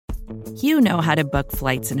You know how to book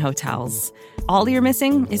flights and hotels. All you're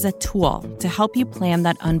missing is a tool to help you plan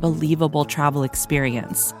that unbelievable travel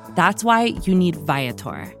experience. That's why you need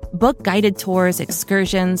Viator. Book guided tours,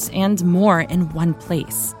 excursions, and more in one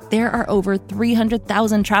place. There are over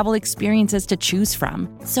 300,000 travel experiences to choose from,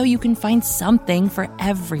 so you can find something for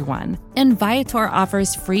everyone. And Viator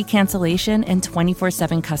offers free cancellation and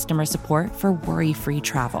 24/7 customer support for worry-free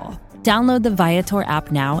travel. Download the Viator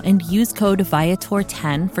app now and use code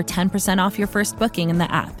Viator10 for 10% off your first booking in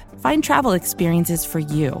the app. Find travel experiences for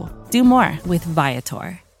you. Do more with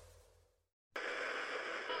Viator.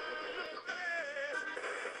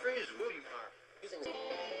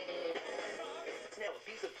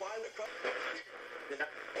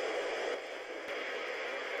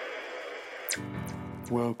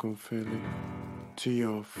 Welcome, Philly, to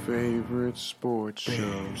your favorite sports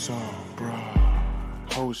show, Broad,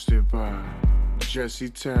 hosted by Jesse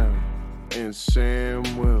Towne and Sam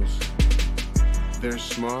Wilson. They're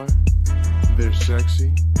smart, they're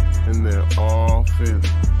sexy, and they're all Philly.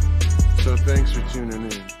 So thanks for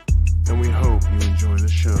tuning in, and we hope you enjoy the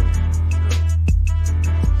show.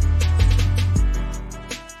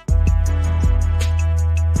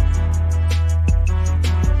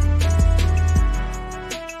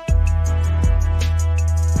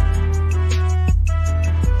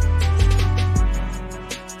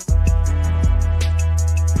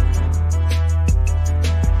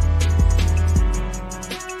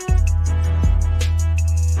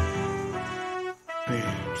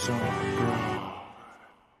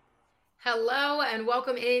 Hello and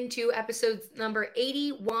welcome into episode number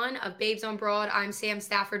 81 of Babes on Broad. I'm Sam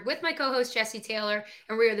Stafford with my co-host Jesse Taylor,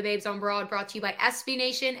 and we are the Babes on Broad, brought to you by SB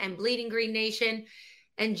Nation and Bleeding Green Nation.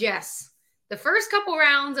 And Jess, the first couple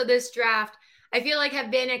rounds of this draft, I feel like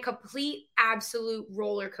have been a complete, absolute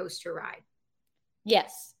roller coaster ride.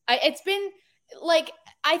 Yes, it's been like,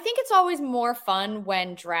 I think it's always more fun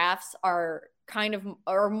when drafts are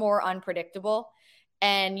more unpredictable.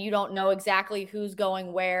 And you don't know exactly who's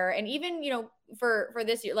going where. And even, for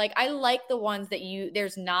this year, like I like the ones that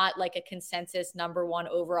there's not like a consensus number one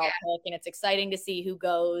overall pick. And it's exciting to see who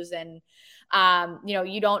goes. And,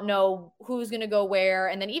 you don't know who's going to go where.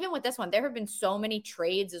 And then even with this one, there have been so many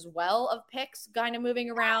trades as well of picks kind of moving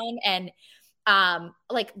around, and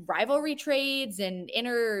like rivalry trades and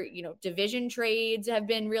division trades have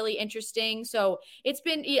been really interesting. So it's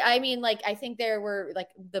been, I think there were like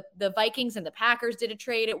the Vikings and the Packers did a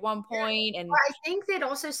trade at one point. And I think they'd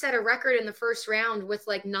also set a record in the first round with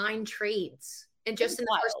like 9 trades and just in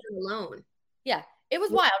the first round alone. Yeah, it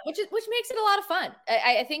was wild, which makes it a lot of fun.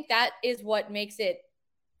 I think that is what makes it,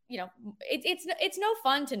 it's no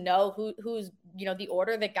fun to know who's, the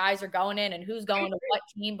order that guys are going in and who's going to what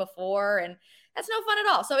team before. And that's no fun at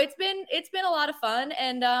all. So it's been a lot of fun.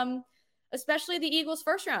 And especially the Eagles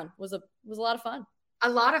first round was a lot of fun. A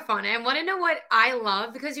lot of fun. And I want to know what I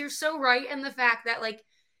love, because you're so right in the fact that like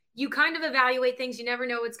you kind of evaluate things. You never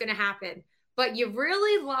know what's going to happen, but you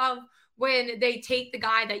really love when they take the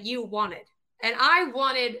guy that you wanted. And I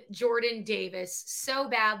wanted Jordan Davis so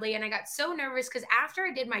badly. And I got so nervous because after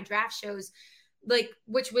I did my draft shows,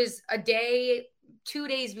 which was 2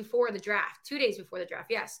 days before the draft,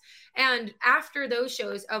 yes. And after those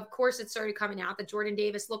shows, of course, it started coming out that Jordan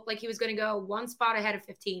Davis looked like he was going to go one spot ahead of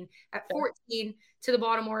 15 at 14 to the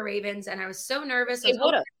Baltimore Ravens. And I was so nervous. He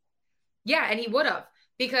would have. Yeah, and he would have,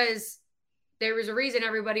 because there was a reason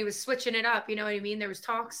everybody was switching it up. You know what I mean? There was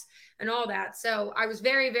talks and all that. So I was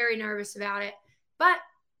very, very nervous about it. But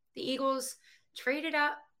the Eagles traded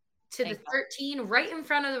up to the 13, right in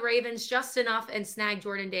front of the Ravens, just enough, and snagged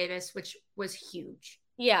Jordan Davis, which was huge.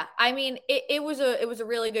 Yeah, I mean, it was a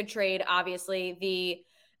really good trade. Obviously,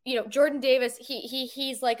 Jordan Davis,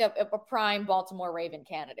 he's like a prime Baltimore Raven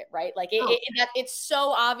candidate, right? Like it's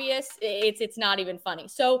so obvious, it's not even funny.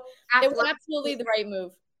 So it was absolutely the right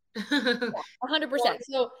move. 100%.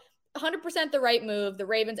 So 100% the right move. The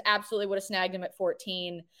Ravens absolutely would have snagged him at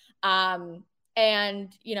 14.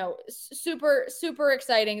 And, super, super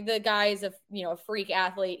exciting. The guy's a freak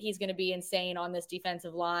athlete. He's going to be insane on this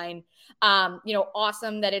defensive line.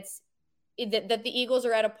 Awesome that that the Eagles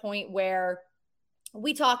are at a point where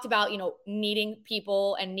we talked about, needing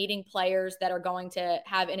people and needing players that are going to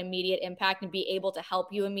have an immediate impact and be able to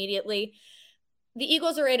help you immediately. The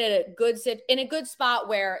Eagles are in a good spot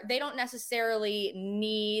where they don't necessarily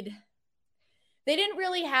they didn't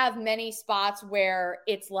really have many spots where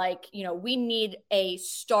it's like, we need a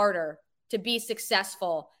starter to be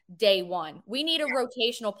successful day one. We need a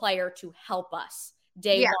rotational player to help us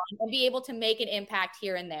day one and be able to make an impact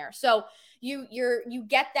here and there. So you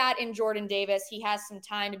get that in Jordan Davis. He has some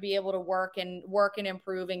time to be able to work and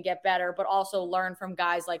improve and get better, but also learn from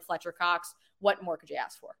guys like Fletcher Cox. What more could you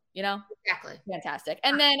ask for? Exactly. Fantastic.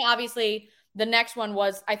 And then obviously the next one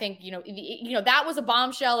was, I think, that was a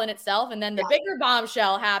bombshell in itself. And then the bigger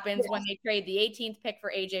bombshell happens when they trade the 18th pick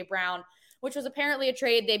for AJ Brown, which was apparently a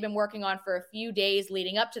trade they've been working on for a few days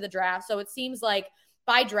leading up to the draft. So it seems like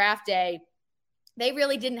by draft day, they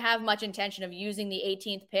really didn't have much intention of using the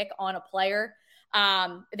 18th pick on a player.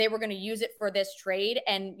 They were going to use it for this trade.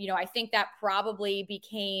 And, I think that probably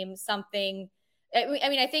became something. I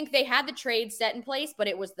mean, I think they had the trade set in place, but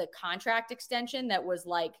it was the contract extension that was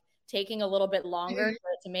like taking a little bit longer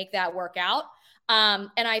to make that work out. And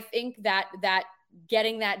I think that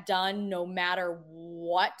getting that done, no matter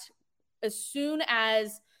what, as soon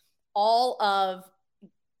as all of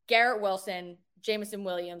Garrett Wilson, Jameson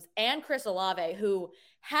Williams, and Chris Olave, who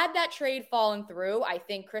had that trade fallen through, I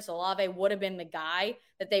think Chris Olave would have been the guy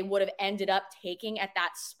that they would have ended up taking at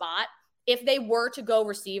that spot if they were to go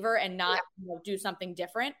receiver and not do something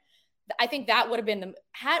different. I think that would have been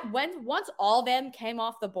once all of them came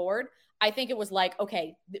off the board, I think it was like,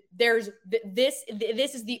 okay, this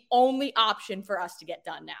is the only option for us to get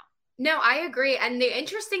done now. No, I agree. And the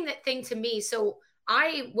interesting thing to me, so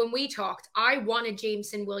when we talked, I wanted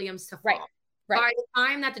Jameson Williams to fall. Right. By the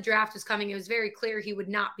time that the draft was coming, it was very clear he would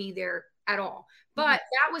not be there at all. But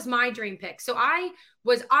that was my dream pick. So I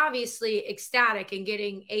was obviously ecstatic in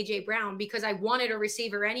getting AJ Brown because I wanted a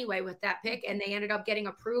receiver anyway with that pick. And they ended up getting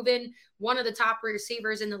a proven one of the top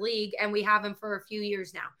receivers in the league. And we have him for a few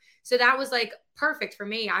years now. So that was like perfect for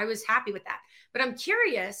me. I was happy with that. But I'm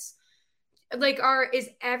curious, is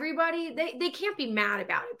everybody, they can't be mad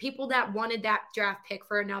about it. People that wanted that draft pick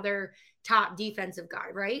for another top defensive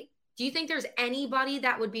guy, right? Do you think there's anybody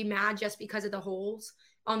that would be mad just because of the holes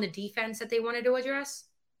on the defense that they wanted to address?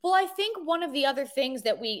 Well, I think one of the other things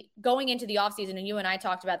that going into the offseason, and you and I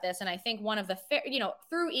talked about this, and I think one of the,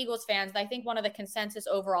 through Eagles fans, I think one of the consensus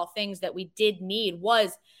overall things that we did need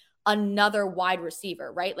was another wide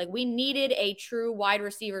receiver, right? Like we needed a true wide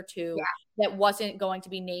receiver too that wasn't going to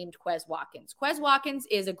be named Quez Watkins. Quez Watkins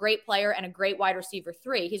is a great player and a great wide receiver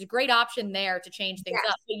 3. He's a great option there to change things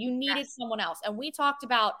up, but you needed someone else. And we talked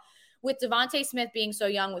about with Devontae Smith being so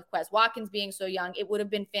young, with Quez Watkins being so young, it would have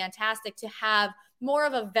been fantastic to have more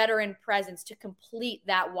of a veteran presence to complete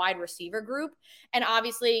that wide receiver group. And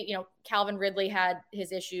obviously, Calvin Ridley had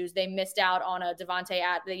his issues. They missed out on a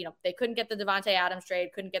they couldn't get the Devontae Adams trade,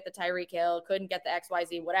 couldn't get the Tyreek Hill, couldn't get the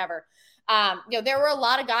XYZ, whatever. There were a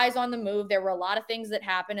lot of guys on the move. There were a lot of things that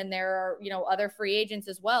happened, and there are, other free agents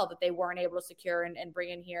as well that they weren't able to secure and bring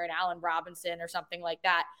in here, and Allen Robinson or something like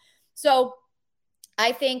that. So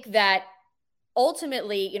I think that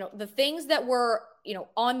ultimately, the things that were,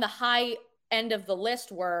 on the high end of the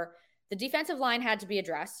list were the defensive line had to be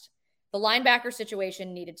addressed. The linebacker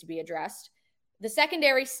situation needed to be addressed. The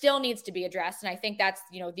secondary still needs to be addressed. And I think that's,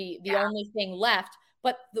 the only thing left.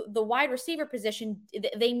 But the wide receiver position,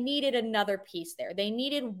 they needed another piece there. They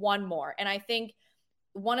needed one more. And I think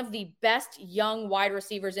one of the best young wide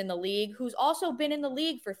receivers in the league, who's also been in the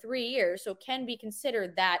league for 3 years, so can be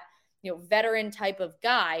considered that, veteran type of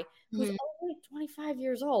guy who's only 25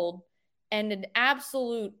 years old and an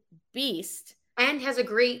absolute beast. And has a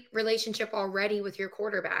great relationship already with your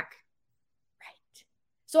quarterback. Right.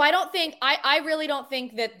 So I really don't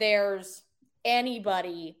think that there's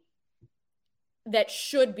anybody that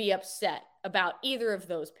should be upset about either of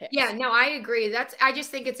those picks. Yeah, no, I agree. I just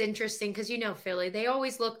think it's interesting because, Philly, they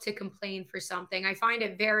always look to complain for something. I find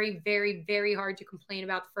it very, very, very hard to complain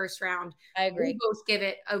about the first round. I agree. We both give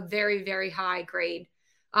it a very, very high grade.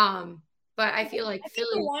 But I feel like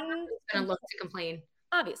Philly is going to look to complain.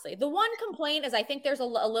 Obviously. The one complaint is I think there's a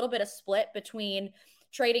little bit of split between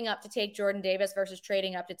trading up to take Jordan Davis versus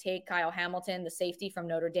trading up to take Kyle Hamilton, the safety from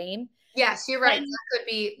Notre Dame. Yes, you're right. That could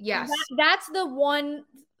be, yes. That's the one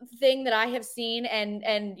thing that I have seen. And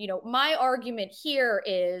my argument here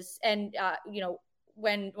is, and,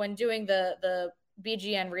 when doing the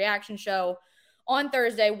BGN reaction show on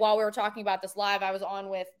Thursday, while we were talking about this live, I was on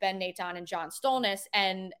with Ben Natan and John Stolnis,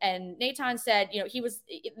 and Natan said,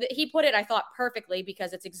 he put it, I thought, perfectly,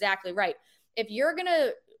 because it's exactly right. If you're going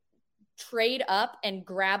to trade up and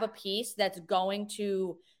grab a piece that's going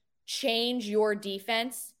to change your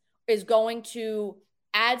defense, is going to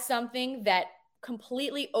add something that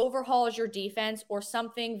completely overhauls your defense, or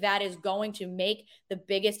something that is going to make the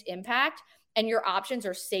biggest impact, and your options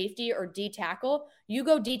are safety or D tackle, you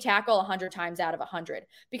go D tackle 100 times out of 100.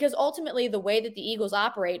 Because ultimately, the way that the Eagles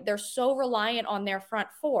operate, they're so reliant on their front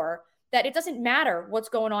four that it doesn't matter what's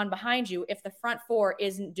going on behind you if the front four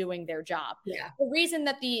isn't doing their job. Yeah. The reason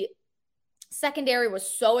that the secondary was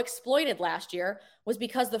so exploited last year was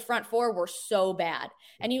because the front four were so bad.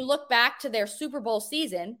 And you look back to their Super Bowl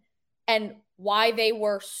season and why they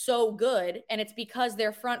were so good, and it's because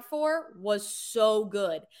their front four was so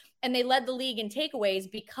good. And they led the league in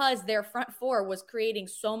takeaways because their front four was creating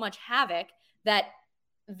so much havoc that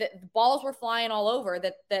the balls were flying all over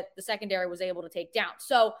that the secondary was able to take down.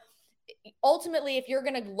 So ultimately, if you're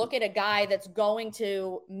going to look at a guy that's going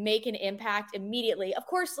to make an impact immediately, of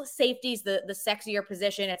course, safety's the sexier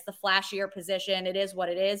position. It's the flashier position. It is what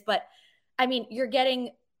it is. But I mean, you're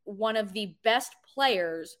getting one of the best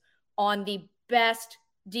players on the best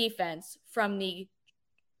defense from the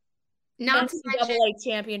NCAA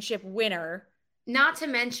championship winner. Not to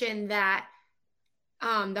mention that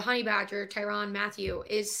the Honey Badger, Tyrann Mathieu,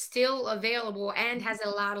 is still available and has a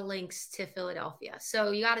lot of links to Philadelphia.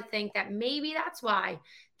 So you got to think that maybe that's why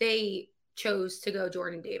they chose to go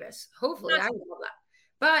Jordan Davis. Hopefully, I would love that.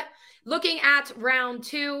 But looking at round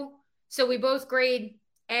 2, so we both grade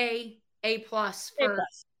A+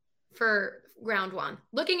 for round 1.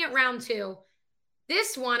 Looking at round 2,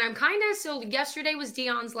 this one, I'm kind of, so yesterday was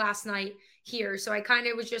Dion's last night here. So I kind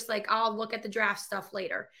of was just like, I'll look at the draft stuff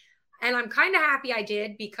later. And I'm kind of happy I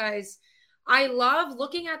did because I love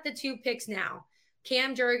looking at the 2 picks now.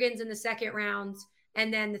 Cam Jurgens in the 2nd round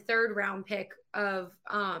and then the 3rd round pick of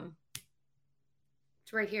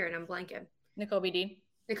it's right here and I'm blanking. Nakobe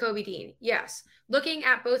Dean. Yes. Looking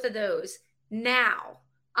at both of those now,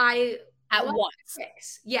 at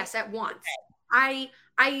once. Yes, at once. Okay.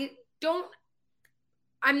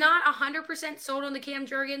 I'm not 100% sold on the Cam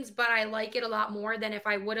Jurgens, but I like it a lot more than if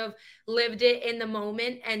I would have lived it in the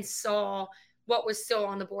moment and saw what was still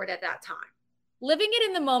on the board at that time. Living it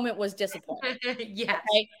in the moment was disappointing. Yes.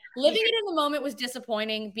 Okay? Living it in the moment was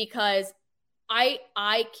disappointing because I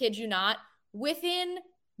kid you not, within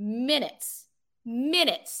minutes.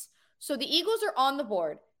 So the Eagles are on the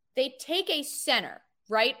board. They take a center,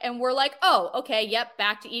 right? And we're like, oh, okay, yep,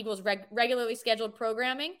 back to Eagles regularly scheduled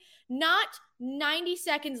programming. Not 90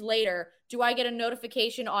 seconds later do I get a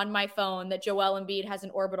notification on my phone that Joel Embiid has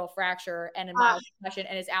an orbital fracture and a mild concussion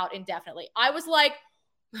and is out indefinitely. I was like,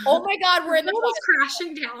 oh my God, we're in the world is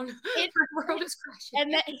crashing down. The world is crashing.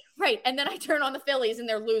 And then and then I turn on the Phillies and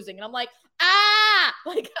they're losing. And I'm like,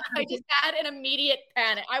 like I just had an immediate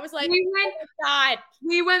panic. I was like, oh my God.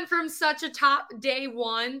 We went from such a top day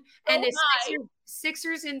 1 and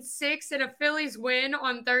Sixers in 6 and a Phillies win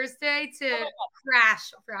on Thursday to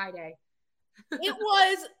crash Friday. It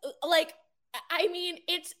was like, I mean,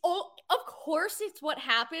 of course it's what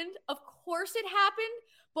happened. Of course it happened.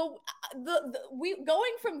 But we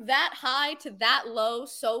going from that high to that low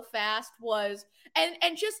so fast was,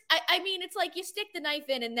 and just, I mean, it's like you stick the knife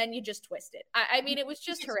in and then you just twist it. I mean, it was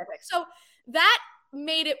just horrific. So that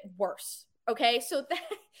made it worse. Okay. So that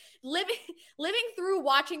living through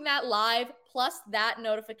watching that live plus that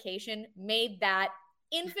notification made that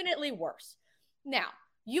infinitely worse. Now,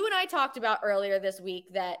 you and I talked about earlier this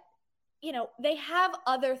week that, you know, they have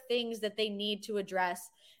other things that they need to address.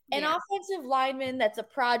 An offensive lineman that's a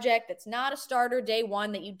project, that's not a starter day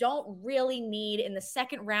 1, that you don't really need in the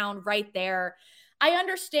 2nd round right there. I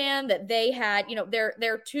understand that they had, you know,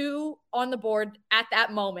 their 2 on the board at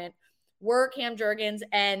that moment were Cam Jurgens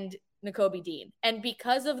and Nakobe Dean. And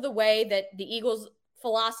because of the way that the Eagles'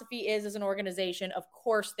 philosophy is as an organization, of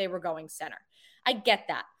course they were going center. I get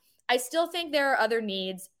that. I still think there are other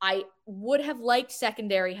needs. I would have liked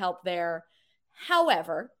secondary help there.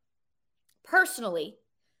 However, personally,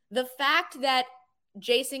 the fact that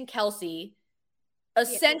Jason Kelce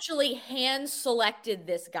essentially hand-selected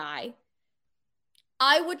this guy,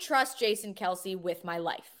 I would trust Jason Kelce with my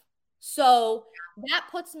life. So that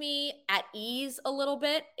puts me at ease a little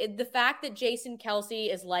bit. The fact that Jason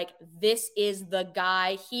Kelce is like, this is the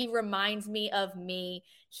guy. He reminds me of me.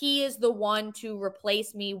 He is the one to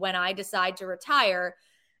replace me when I decide to retire.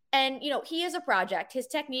 And, you know, he is a project. His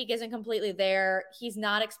technique isn't completely there. He's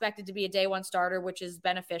not expected to be a day 1 starter, which is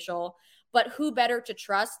beneficial. But who better to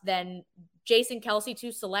trust than Jason Kelce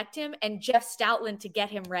to select him and Jeff Stoutland to get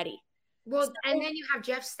him ready? Well, and then you have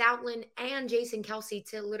Jeff Stoutland and Jason Kelce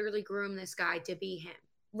to literally groom this guy to be him.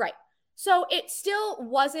 Right. So it still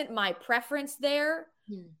wasn't my preference there,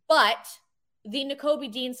 but the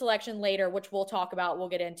Nakobe Dean selection later, which we'll talk about, we'll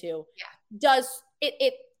get into, does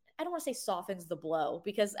it I don't want to say softens the blow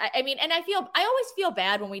because I mean, and I always feel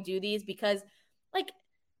bad when we do these because like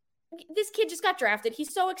this kid just got drafted.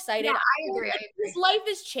 He's so excited. Yeah, I agree. His life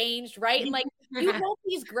has changed, right? And like, you hope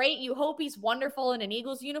he's great. You hope he's wonderful in an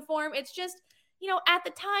Eagles uniform. It's just, at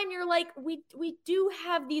the time you're like, we do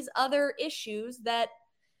have these other issues that.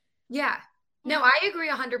 Yeah. No, I agree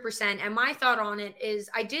 100%. And my thought on it is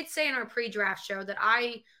I did say in our pre-draft show that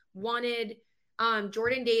I wanted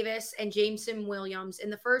Jordan Davis and Jameson Williams in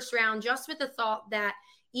the first round, just with the thought that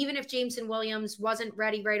even if Jameson Williams wasn't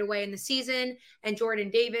ready right away in the season and Jordan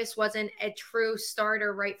Davis wasn't a true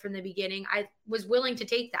starter right from the beginning, I was willing to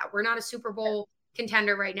take that. We're not a Super Bowl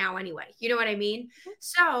contender right now anyway. You know what I mean?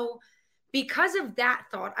 So because of that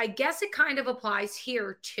thought, I guess it kind of applies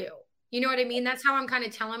here too. You know what I mean? That's how I'm kind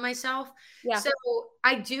of telling myself. Yeah. So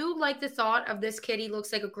I do like the thought of this kid. He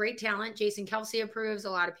looks like a great talent. Jason Kelce approves. A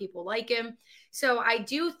lot of people like him. So I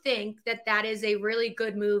do think that that is a really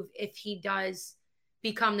good move if he does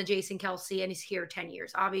become the Jason Kelce and is here 10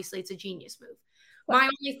 years. Obviously, it's a genius move. My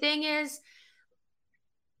only thing is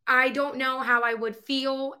I don't know how I would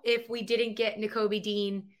feel if we didn't get Nakobe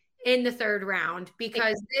Dean in the third round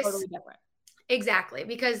because this totally different. Exactly.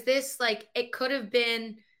 Because this, like, it could have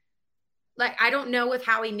been like, I don't know if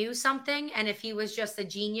Howie knew something and if he was just a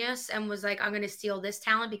genius and was like, I'm going to steal this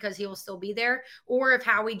talent because he will still be there. Or if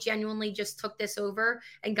Howie genuinely just took this over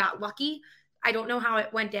and got lucky. I don't know how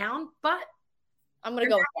it went down, but I'm going to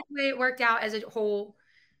go with the way it worked out as a whole,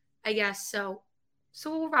 I guess. So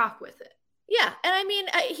we'll rock with it. Yeah. And I mean,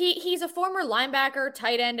 he's a former linebacker,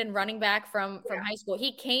 tight end, and running back from high school.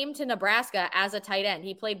 He came to Nebraska as a tight end.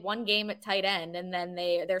 He played one game at tight end, and then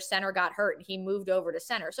their center got hurt, and he moved over to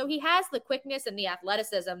center. So he has the quickness and the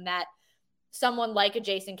athleticism that someone like a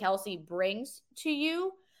Jason Kelce brings to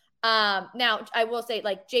you. Now, I will say,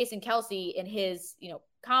 like, Jason Kelce in his,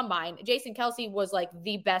 combine, Jason Kelce was like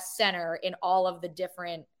the best center in all of the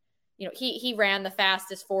different, he ran the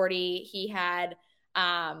fastest 40. He had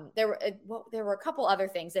there were a couple other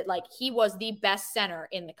things that, like, he was the best center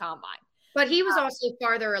in the combine, but he was also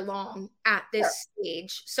farther along at this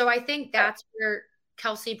stage. So I think that's where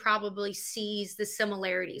Kelce probably sees the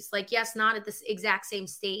similarities. Like, yes, not at this exact same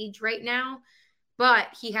stage right now, but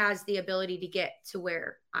he has the ability to get to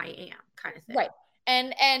where I am, kind of thing. Right.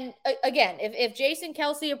 And again, if Jason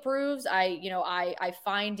Kelce approves, I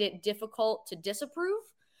find it difficult to disapprove.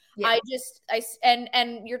 Yeah.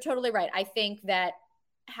 And you're totally right. I think that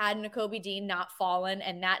had Nakobe Dean not fallen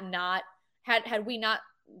and that not had we not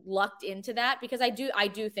lucked into that, because I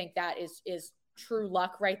do think that is true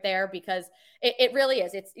luck right there, because it really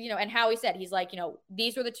is. It's, and Howie said, he's like,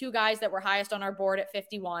 these were the two guys that were highest on our board at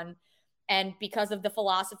 51. And because of the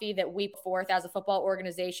philosophy that we put forth as a football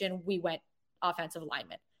organization, we went offensive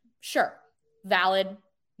lineman. Sure. Valid.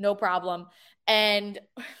 No problem. And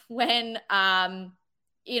when, when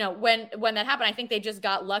that happened, I think they just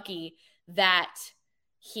got lucky that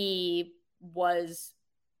he was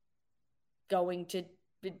going to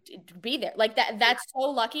be there. Like that's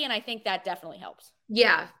so lucky. And I think that definitely helps.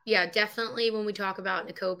 Yeah. Yeah, definitely. When we talk about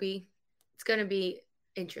Nakobe, it's going to be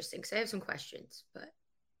interesting because I have some questions, but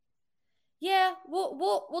yeah,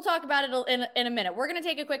 we'll talk about it in a minute. We're going to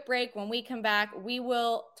take a quick break. When we come back, we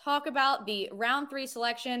will talk about the round 3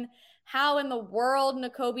 selection, how in the world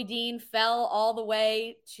Nakobe Dean fell all the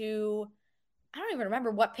way to, I don't even remember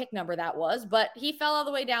what pick number that was, but he fell all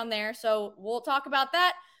the way down there. So we'll talk about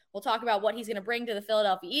that. We'll talk about what he's going to bring to the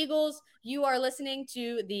Philadelphia Eagles. You are listening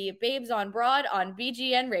to the Babes on Broad on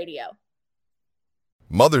BGN Radio.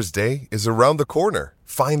 Mother's Day is around the corner.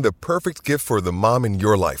 Find the perfect gift for the mom in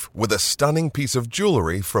your life with a stunning piece of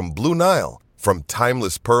jewelry from Blue Nile. From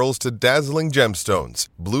timeless pearls to dazzling gemstones,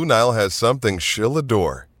 Blue Nile has something she'll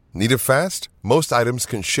adore. Need it fast? Most items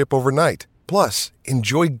can ship overnight. Plus,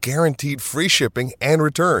 enjoy guaranteed free shipping and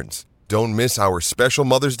returns. Don't miss our special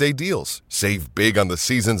Mother's Day deals. Save big on the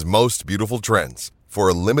season's most beautiful trends. For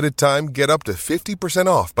a limited time, get up to 50%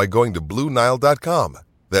 off by going to BlueNile.com.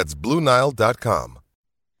 That's BlueNile.com.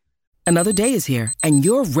 Another day is here, and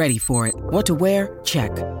you're ready for it. What to wear?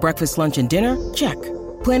 Check. Breakfast, lunch, and dinner? Check.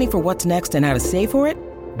 Planning for what's next and how to save for it?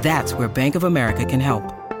 That's where Bank of America can help.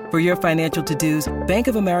 For your financial to-dos, Bank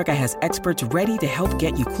of America has experts ready to help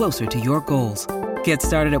get you closer to your goals. Get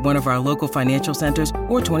started at one of our local financial centers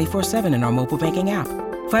or 24/7 in our mobile banking app.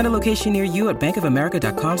 Find a location near you at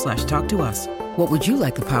bankofamerica.com/talktous. What would you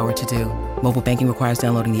like the power to do? Mobile banking requires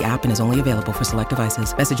downloading the app and is only available for select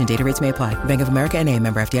devices. Message and data rates may apply. Bank of America NA,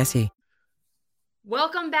 member FDIC.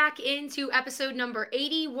 Welcome back into episode number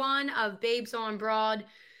 81 of Babes on Broad.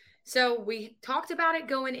 So we talked about it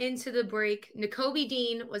going into the break. Nakobe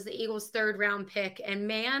Dean was the Eagles' 3rd round pick. And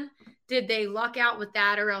man, did they luck out with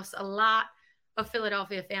that, or else a lot of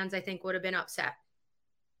Philadelphia fans, I think, would have been upset.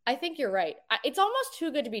 I think you're right. It's almost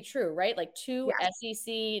too good to be true, right? Like two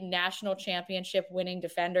SEC national championship winning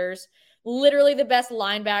defenders literally the best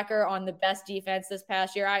linebacker on the best defense this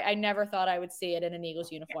past year. I never thought I would see it in an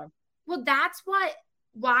Eagles uniform. Well, that's why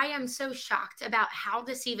I'm so shocked about how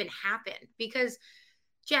this even happened, because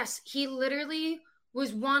Jess, he literally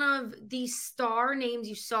was one of the star names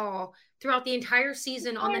you saw throughout the entire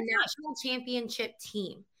season on the national championship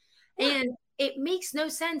team. And it makes no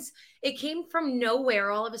sense. It came from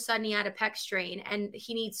nowhere. All of a sudden he had a pec strain and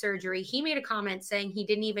he needs surgery. He made a comment saying he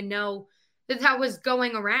didn't even know that was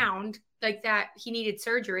going around, like that he needed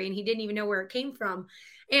surgery, and he didn't even know where it came from.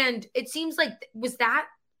 And it seems like, was that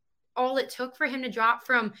all it took for him to drop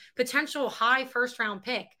from potential high first round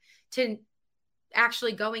pick to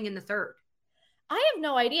actually going in the third? I have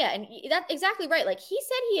no idea. And that's exactly right. Like, he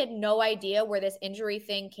said he had no idea where this injury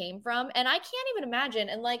thing came from. And I can't even imagine.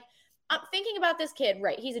 And like, I'm thinking about this kid,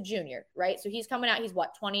 right? He's a junior, right? So he's coming out, he's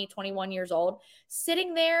what, 20, 21 years old,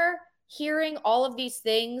 sitting there hearing all of these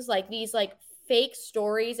things, like these like fake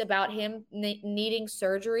stories about him needing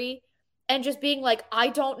surgery, and just being like, I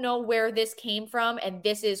don't know where this came from, and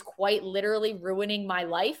this is quite literally ruining my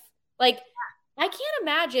life. Like, I can't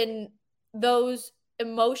imagine those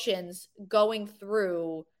emotions going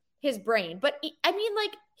through his brain. But I mean,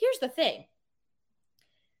 like, here's the thing.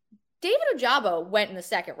 David Ojabo went in the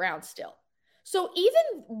second round still. So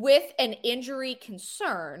even with an injury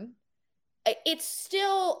concern, it's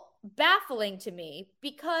still baffling to me,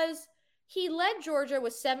 because he led Georgia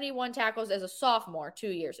with 71 tackles as a sophomore 2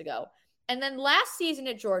 years ago. And then last season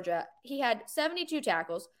at Georgia, he had 72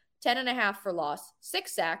 tackles, 10.5 for loss,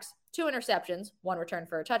 6 sacks, 2 interceptions, 1 return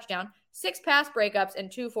for a touchdown, 6 pass breakups,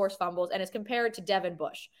 and 2 forced fumbles, and is compared to Devin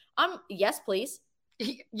Bush. Yes, please.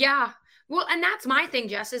 Yeah. Well, and that's my thing,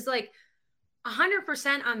 Jess, is like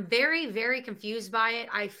 100%. I'm very, very confused by it.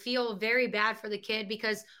 I feel very bad for the kid,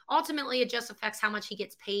 because ultimately it just affects how much he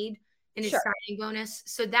gets paid in his signing bonus.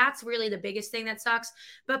 So that's really the biggest thing that sucks.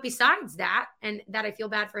 But besides that, and that I feel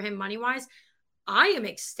bad for him money-wise, I am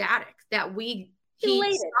ecstatic that he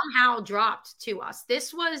somehow dropped to us.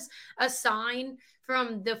 This was a sign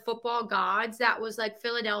from the football gods that was like,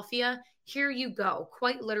 Philadelphia, here you go.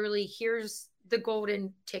 Quite literally, here's the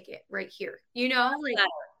golden ticket right here. You know, like,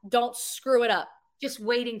 don't screw it up. Just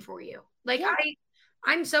waiting for you. Like,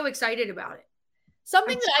 I'm so excited about it.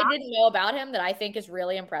 Something that I didn't know about him that I think is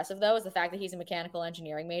really impressive, though, is the fact that he's a mechanical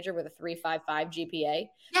engineering major with a 3.55 GPA.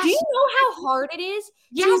 Yes. Do you know how hard it is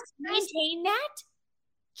to maintain that?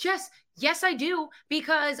 Yes, I do,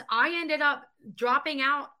 because I ended up quitting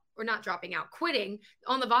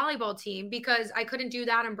on the volleyball team because I couldn't do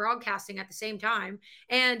that in broadcasting at the same time.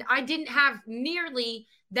 And I didn't have nearly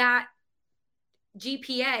that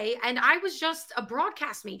GPA, and I was just a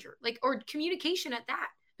broadcast major, like, or communication at that.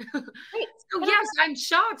 Right. So yes, I'm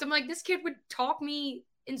shocked. I'm like, this kid would talk me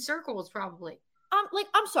in circles probably. Like,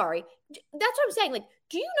 I'm sorry. That's what I'm saying. Like,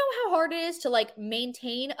 do you know how hard it is to like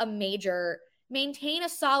maintain a major, maintain a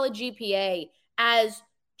solid GPA as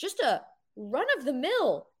just a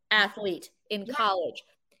run-of-the-mill athlete in college?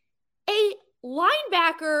 A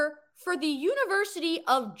linebacker for the University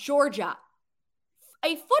of Georgia.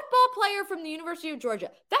 A football player from the University of Georgia.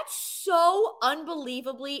 That's so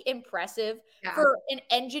unbelievably impressive for an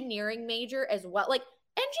engineering major as well. Like,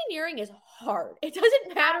 engineering is hard. It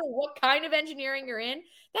doesn't matter what kind of engineering you're in.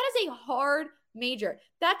 That is a hard major.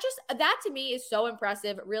 That to me is so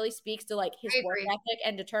impressive. It really speaks to like his work ethic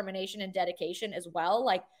and determination and dedication as well.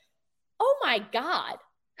 Like, oh my God.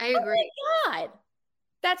 I agree. Oh my God.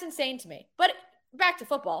 That's insane to me. But back to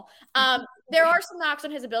football. There are some knocks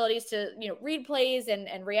on his abilities to, read plays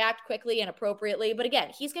and react quickly and appropriately. But again,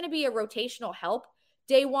 he's going to be a rotational help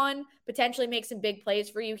day one, potentially make some big plays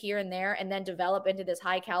for you here and there, and then develop into this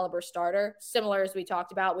high caliber starter, similar as we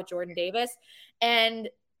talked about with Jordan Davis. And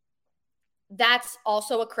that's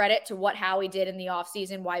also a credit to what Howie did in the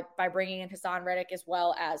offseason by bringing in Hassan Reddick as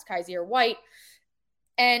well as Kaiser White.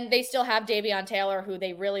 And they still have Davion Taylor, who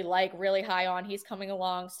they really like, really high on. He's coming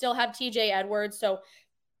along. Still have TJ Edwards. So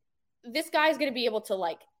this guy's going to be able to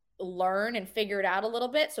like learn and figure it out a little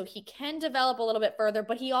bit, so he can develop a little bit further,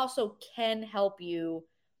 but he also can help you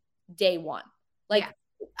day one. Like,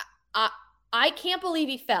 I can't believe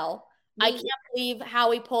he fell. I can't believe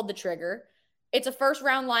how he pulled the trigger. It's a first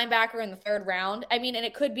round linebacker in the third round. I mean, and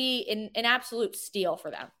it could be an absolute steal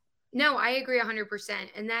for them. No, I agree 100%.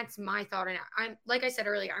 And that's my thought. And I'm, like I said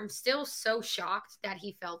earlier, I'm still so shocked that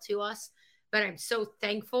he fell to us, but I'm so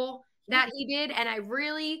thankful that he did. And I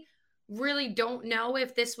really, really don't know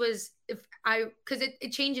if this was, because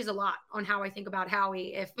it changes a lot on how I think about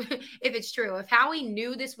Howie. If it's true, if Howie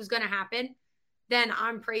knew this was going to happen, then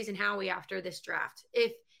I'm praising Howie after this draft.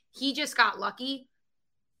 If he just got lucky,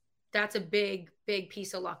 that's a big, big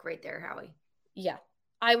piece of luck right there, Howie. Yeah.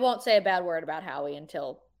 I won't say a bad word about Howie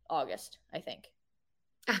until August, I think.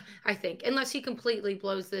 Unless he completely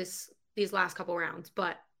blows these last couple rounds,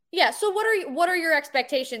 but yeah. So what are your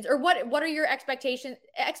expectations, or what are your expectations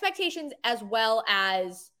as well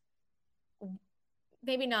as,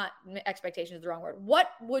 maybe not expectations is the wrong word. What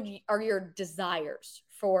are your desires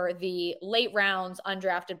for the late rounds,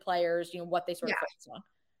 undrafted players, what they sort of focus on?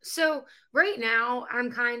 So right now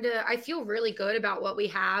I feel really good about what we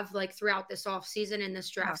have like throughout this offseason and this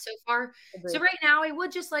draft so far. Agreed. So right now I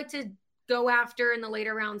would just like to go after in the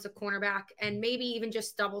later rounds a cornerback, and maybe even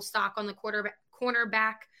just double stock on the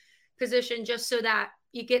cornerback position, just so that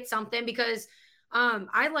you get something, because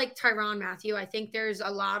I like Tyrann Mathieu. I think there's a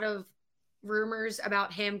lot of rumors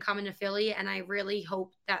about him coming to Philly, and I really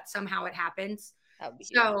hope that somehow it happens.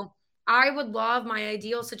 So I would love, my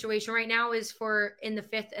ideal situation right now is for in the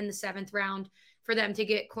 5th and the 7th round for them to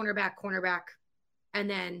get cornerback, and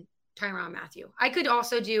then Tyrann Mathieu. I could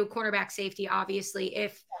also do cornerback safety, obviously,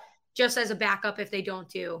 if just as a backup, if they don't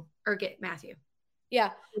do or get Mathieu.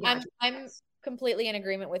 Yeah. I'm completely in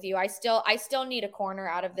agreement with you. I still need a corner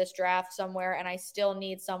out of this draft somewhere, and I still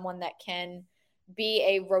need someone that can be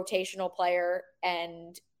a rotational player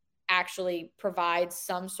and actually provide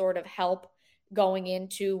some sort of help going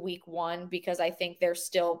into week 1, because I think they're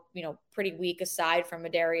still, pretty weak aside from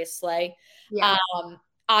Adarius Slay. Yeah.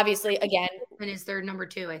 Obviously, again, and is their number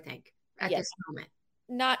 2, I think, at this moment.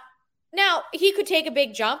 Not now, he could take a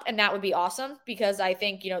big jump, and that would be awesome, because I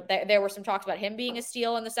think, there were some talks about him being a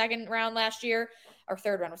steal in the 2nd round last year, or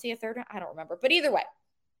 3rd round. Was he a 3rd round? I don't remember. But either way,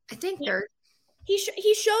 I think 3rd. He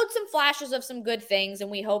showed some flashes of some good things, and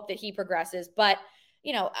we hope that he progresses. But,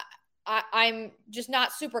 I'm just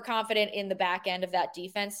not super confident in the back end of that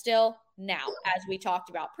defense still. Now, as we talked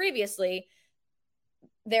about previously,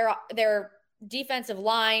 their defensive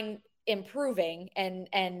line improving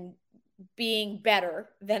and being better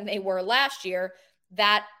than they were last year,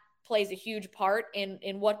 that plays a huge part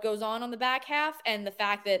in what goes on the back half. And the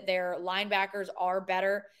fact that their linebackers are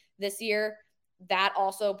better this year, that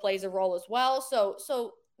also plays a role as well.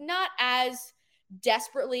 So not as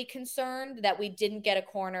desperately concerned that we didn't get a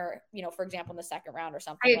corner, for example, in the 2nd round or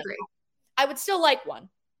something. I agree. I would still like one.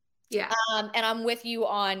 Yeah. And I'm with you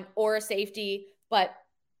on or a safety, but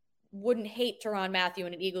wouldn't hate Tyrann Mathieu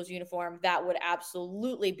in an Eagles uniform. That would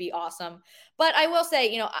absolutely be awesome. But I will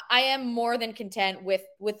say, I am more than content with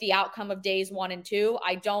the outcome of days 1 and 2.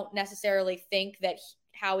 I don't necessarily think that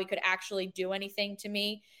Howie could actually do anything to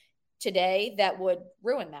me today that would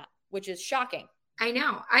ruin that, which is shocking. I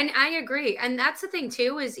know. I agree. And that's the thing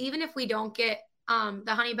too, is even if we don't get the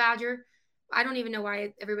honey badger, I don't even know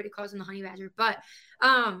why everybody calls him the honey badger, but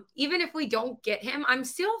even if we don't get him, I'm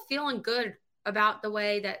still feeling good about the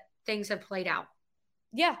way that things have played out.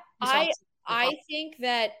 Yeah. I think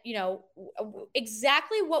that,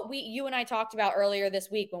 exactly what you and I talked about earlier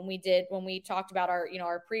this week when we talked about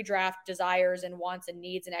our pre-draft desires and wants and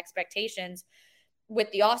needs and expectations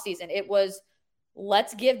with the offseason. It was,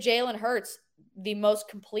 let's give Jalen Hurts the most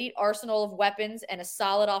complete arsenal of weapons and a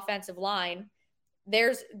solid offensive line.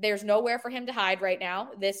 There's nowhere for him to hide right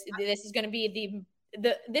now. This is going to be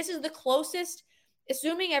this is the closest,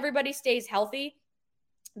 assuming everybody stays healthy,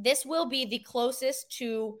 this will be the closest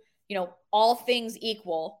to, all things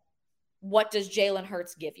equal. What does Jalen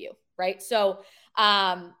Hurts give you? Right. So,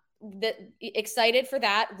 excited for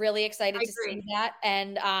that, really excited to see that.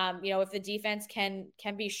 And, if the defense can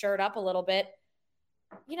be shored up a little bit,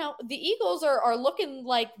 the Eagles are looking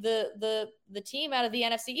like the team out of the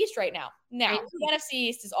NFC East right now. Now, the NFC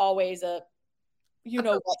East is always a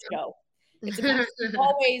show. It's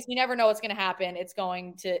always, you never know what's going to happen.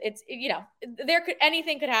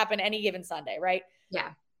 Anything could happen any given Sunday, right?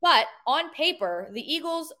 Yeah. But on paper, the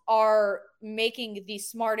Eagles are making the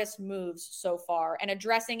smartest moves so far and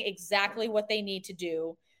addressing exactly what they need to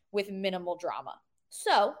do with minimal drama.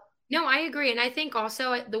 So, no, I agree. And I think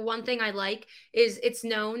also the one thing I like is it's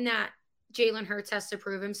known that Jalen Hurts has to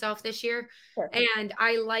prove himself this year. Sure. And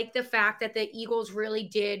I like the fact that the Eagles really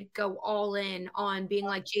did go all in on being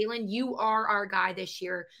like, Jalen, you are our guy this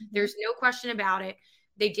year. Mm-hmm. There's no question about it.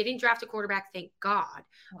 They didn't draft a quarterback, thank God.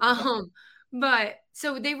 But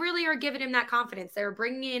so they really are giving him that confidence. They're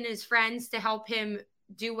bringing in his friends to help him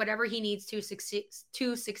do whatever he needs to succeed.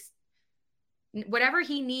 Whatever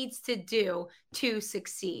he needs to do to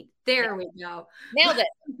succeed. There we go. Nailed it.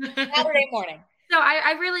 Saturday morning. So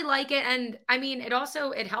I really like it. And I mean, it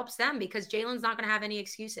helps them because Jalen's not going to have any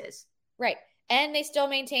excuses. Right. And they still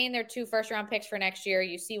maintain their 2 first-round picks for next year.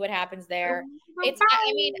 You see what happens there.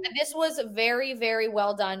 This was very, very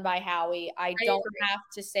well done by Howie. I don't have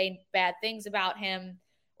to say bad things about him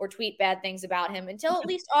or tweet bad things about him until at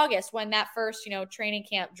least August, when that first, training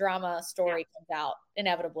camp drama story comes out,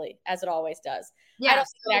 inevitably, as it always does. Yeah, I don't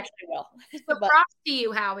think it actually will. So props to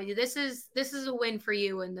you, Howie. This is a win for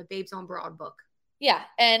you in the Babes on Broad book. Yeah,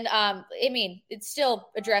 and it's still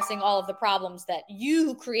addressing all of the problems that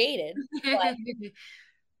you created,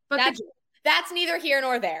 but that's neither here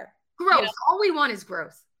nor there. Growth. All we want is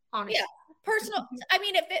growth, honestly. Yeah. Personal.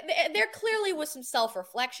 There clearly was some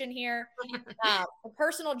self-reflection here, a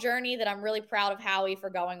personal journey that I'm really proud of Howie for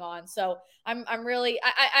going on. So I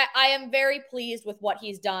am very pleased with what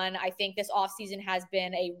he's done. I think this offseason has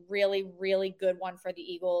been a really, really good one for the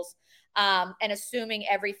Eagles. And assuming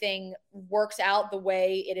everything works out the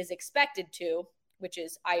way it is expected to, which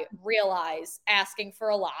is, I realize, asking for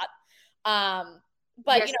a lot.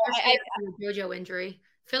 But JoJo injury,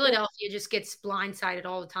 Philadelphia just gets blindsided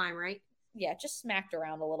all the time, right? Yeah, just smacked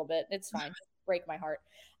around a little bit. It's fine. Just break my heart.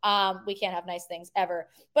 We can't have nice things ever.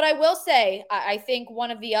 But I will say, I think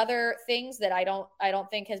one of the other things that I don't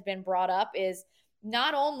think has been brought up is,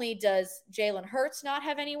 not only does Jalen Hurts not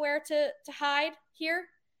have anywhere to hide here,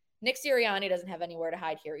 Nick Sirianni doesn't have anywhere to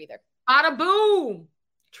hide here either. Bada boom.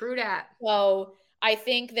 True that. So I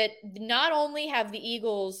think that not only have the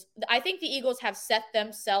Eagles have set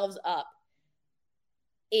themselves up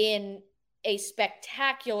in a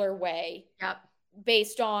spectacular way,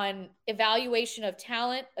 based on evaluation of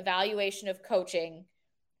talent, evaluation of coaching,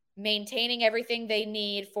 maintaining everything they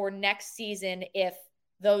need for next season if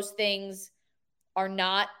those things are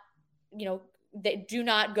not, they do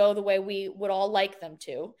not go the way we would all like them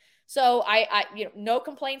to. So I no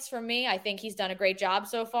complaints from me. I think he's done a great job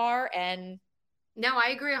so far. And no, I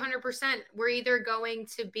agree 100%. We're either going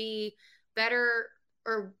to be better,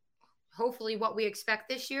 or hopefully what we expect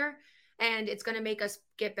this year, and it's going to make us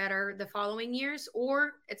get better the following years,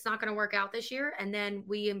 or it's not going to work out this year, and then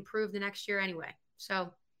we improve the next year anyway.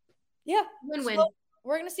 So yeah, win-win. So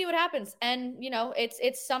we're going to see what happens. And,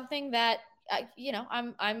 it's something that,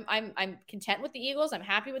 I'm content with the Eagles. I'm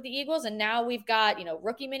happy with the Eagles. And now we've got,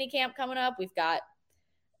 rookie mini camp coming up. We've got,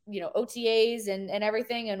 OTAs and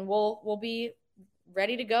everything, and we'll be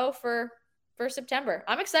ready to go for September.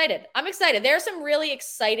 I'm excited. There are some really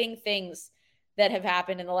exciting things that have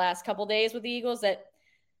happened in the last couple days with the Eagles that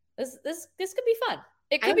this could be fun.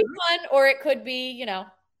 It could be fun, or it could be,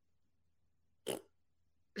 it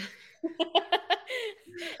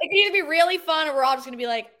could either be really fun, or we're all just going to be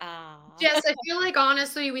like, Jess, I feel like,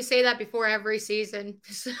 honestly, we say that before every season.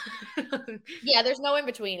 Yeah, there's no in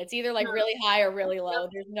between. It's either like really high or really low.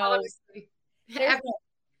 There's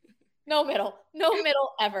no middle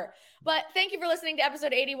ever. But thank you for listening to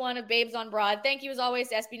episode 81 of Babes on Broad. Thank you, as always,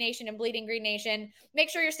 to SB Nation and Bleeding Green Nation. Make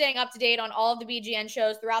sure you're staying up to date on all of the BGN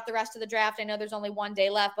shows throughout the rest of the draft. I know there's only one day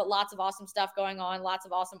left, but lots of awesome stuff going on, lots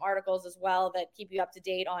of awesome articles as well that keep you up to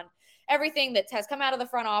date on everything that has come out of the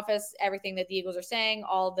front office, everything that the Eagles are saying,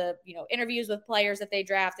 all the, interviews with players that they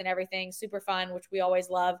draft and everything. Super fun, which we always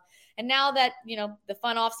love. And now that, the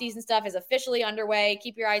fun off-season stuff is officially underway,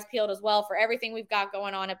 keep your eyes peeled as well for everything we've got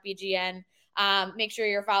going on at BGN. Make sure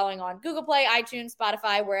you're following on Google Play, iTunes,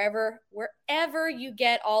 Spotify, wherever you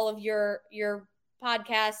get all of your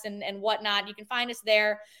podcasts and whatnot. You can find us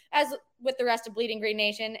there, as with the rest of Bleeding Green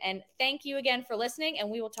Nation. And thank you again for listening, and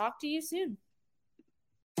we will talk to you soon.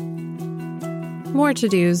 More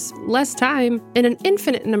to-dos, less time, and an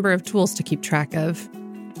infinite number of tools to keep track of.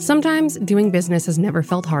 Sometimes doing business has never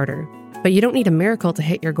felt harder, but you don't need a miracle to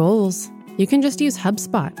hit your goals. You can just use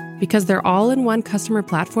HubSpot, because their all-in-one customer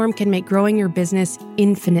platform can make growing your business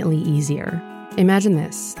infinitely easier. Imagine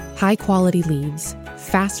this: high-quality leads,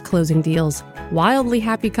 fast closing deals, wildly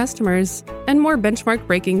happy customers, and more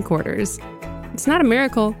benchmark-breaking quarters. It's not a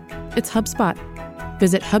miracle, it's HubSpot.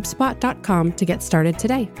 Visit HubSpot.com to get started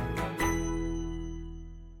today.